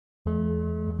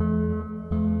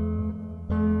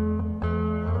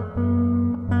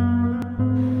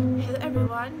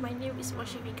is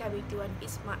Moshifika Bituan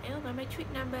Ismail, my metric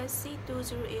number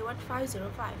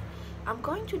C20A1505. I'm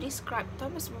going to describe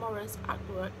Thomas Moran's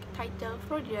artwork titled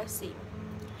Florida Scene.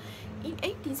 In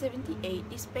 1878,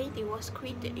 this painting was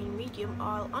created in medium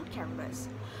oil on canvas.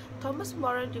 Thomas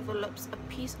Moran develops a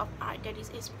piece of art that is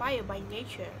inspired by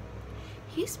nature.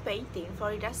 His painting,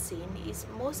 Florida Scene, is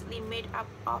mostly made up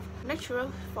of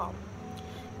natural form.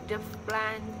 The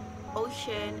land,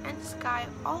 ocean, and sky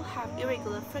all have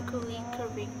irregular, frequently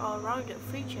curving or rounded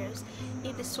features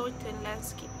in the certain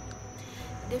landscape.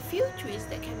 The few trees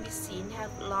that can be seen have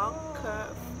long,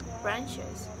 curved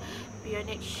branches.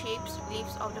 Bionic shapes,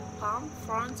 leaves of the palm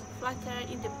fronds flutter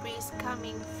in the breeze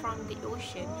coming from the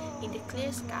ocean in the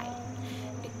clear sky.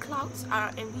 The clouds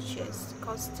are ambitious,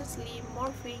 constantly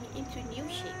morphing into new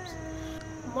shapes.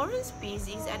 Moran's piece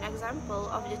is an example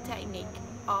of the technique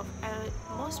of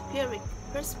atmospheric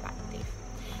perspective.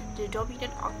 The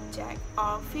dominant object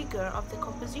or figure of the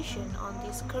composition on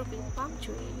this curving palm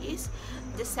tree is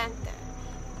the center,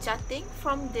 jutting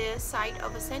from the side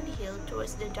of a sandy hill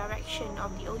towards the direction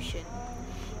of the ocean.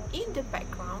 In the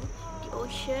background, the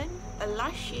ocean, a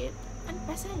large ship, and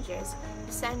passengers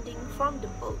descending from the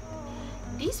boat.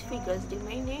 These figures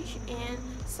diminish in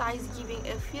size, giving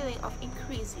a feeling of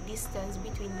increased distance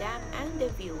between them and the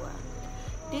viewer.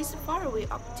 These faraway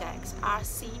objects are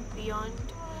seen beyond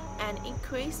an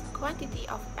increased quantity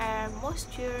of air,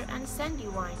 moisture, and sandy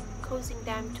wine, causing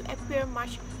them to appear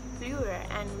much bluer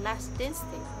and less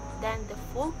distinct than the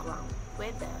foreground,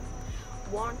 where the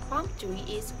worn palm tree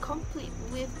is complete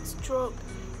with stroke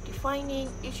defining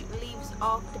each leaves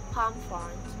of the palm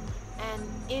fronds and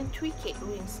intricate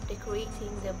rings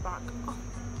decorating the bark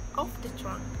of the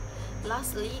trunk.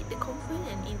 Lastly, the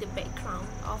component in the background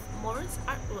of Moran's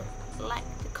artwork lack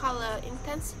the color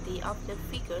intensity of the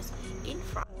figures in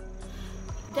front.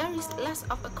 There is less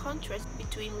of a contrast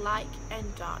between light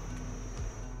and dark.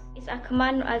 It's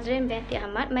Akmal Azrin binti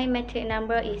Ahmad. My metric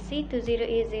number is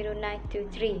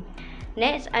C20A0923.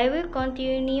 Next, I will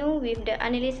continue with the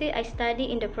analysis I studied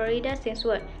in the Florida Scene's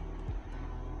work.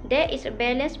 There is a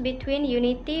balance between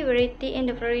unity, variety in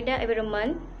the Florida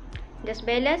environment. This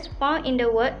balance found in the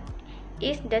work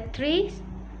is the trees,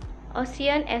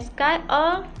 ocean, and sky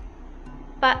all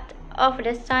part of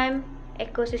the same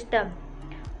ecosystem.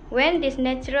 When these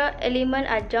natural elements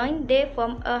are joined, they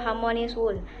form a harmonious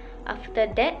whole. After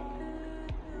that,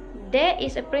 there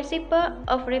is a principle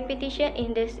of repetition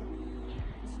in this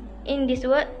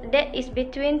work that is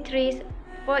between trees,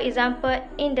 for example,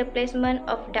 in the placement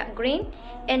of dark green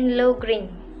and low green.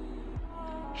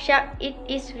 Sharp, it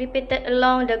is repeated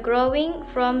along the growing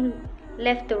from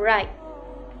left to right.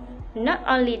 Not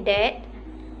only that,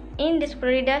 in this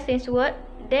Florida Scene's work,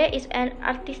 there is an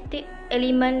artistic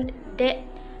element that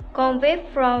conveys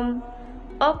from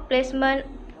off placement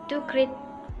to create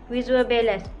visual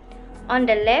balance. On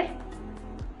the left,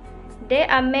 there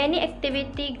are many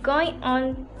activities going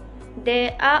on.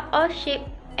 There are odd shape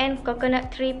and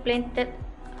coconut tree planted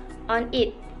on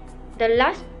it. The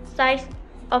large size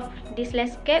of this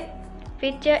landscape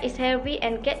feature is heavy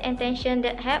and get attention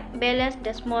that help balance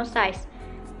the small size.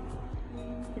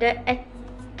 The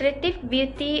attractive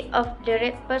beauty of the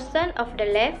red person of the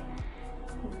left.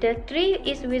 The tree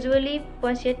is visually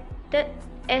positioned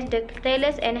as the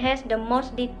tallest and has the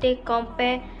most detail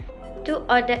compared to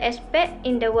other aspects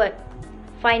in the work.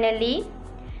 Finally,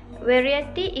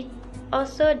 variety is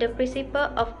also the principle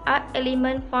of art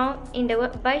element found in the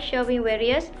work by showing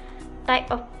various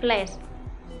types of plants.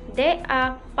 There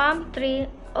are palm tree,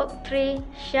 oak tree,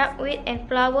 sharpwood, and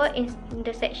flower in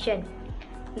the section.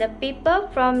 The people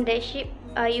from the ship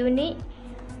are unique,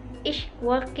 each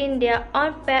walking their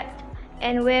own path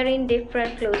and wearing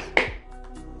different clothes.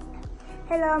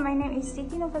 Hello, my name is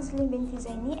Siti Nufazlin binti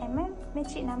Zaini and my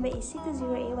metric number is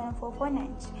C20A1449.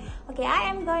 Okay, I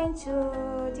am going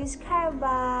to describe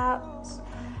about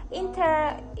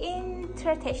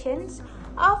interpretations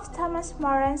of Thomas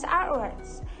Moran's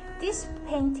artworks. This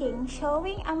painting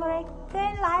showing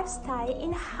American lifestyle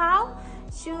in how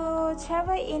to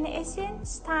travel in ancient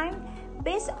time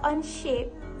based on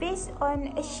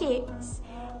ships,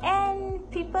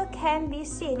 and people can be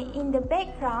seen in the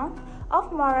background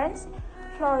of Moran's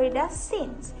Florida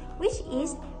Scenes, which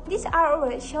is this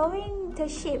artwork showing the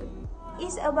ship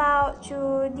is about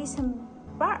to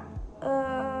disembark.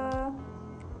 A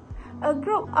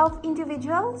group of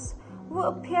individuals who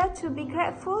appear to be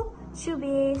grateful to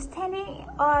be standing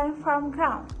on firm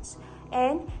grounds,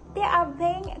 and they are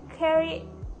being carried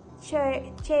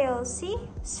cheerfully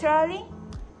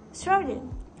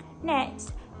strolling.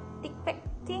 Next,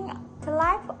 depicting the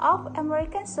life of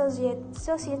American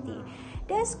society.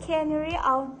 The scenery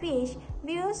of beach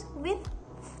views with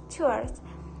tours.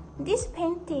 This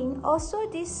painting also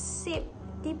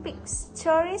depicts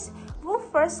tourists who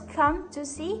first come to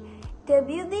see the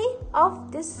beauty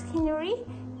of the scenery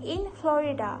in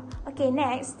Florida. Okay,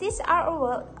 next, this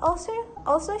artwork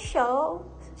also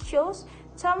shows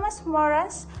Thomas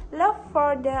Moran's love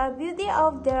for the beauty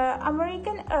of the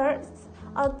American earth.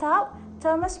 Although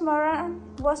Thomas Moran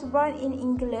was born in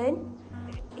England,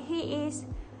 he is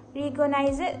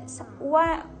recognized as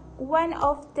one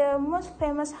of the most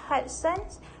famous Hudson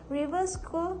River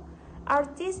School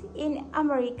artists in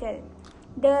America.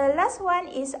 The last one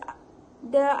is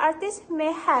the artist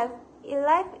may have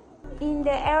lived in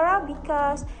the era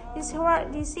because his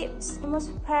work depicts the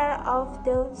atmosphere of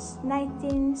the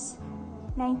 19.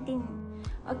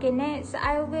 Okay, next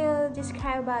I will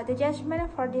describe about the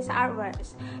judgment for these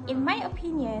artworks. In my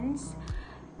opinions,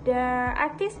 the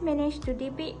artist managed to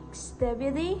depict the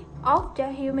beauty of the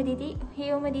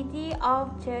humidity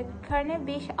of the current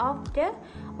beach of the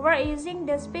world using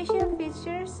the special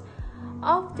features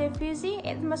of the fuzzy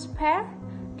atmosphere.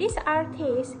 This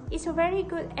artist is very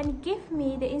good and give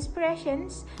me the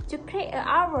inspirations to create an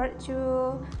artwork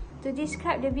to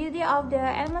describe the beauty of the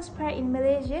atmosphere in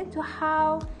Malaysia,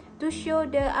 to show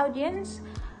the audience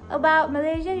about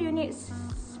Malaysia's unique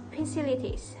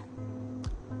facilities.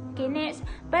 Okay, next,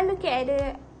 by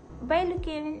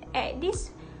looking at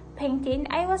this painting,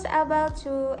 I was able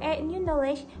to add new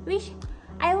knowledge which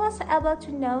I was able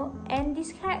to know and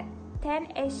describe 10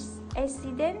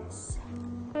 accidents.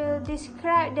 Will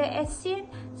describe the ancient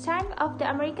time of the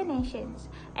American nations.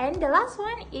 And the last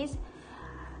one is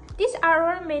this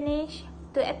artwork managed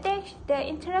to attach the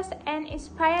interest and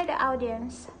inspire the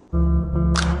audience.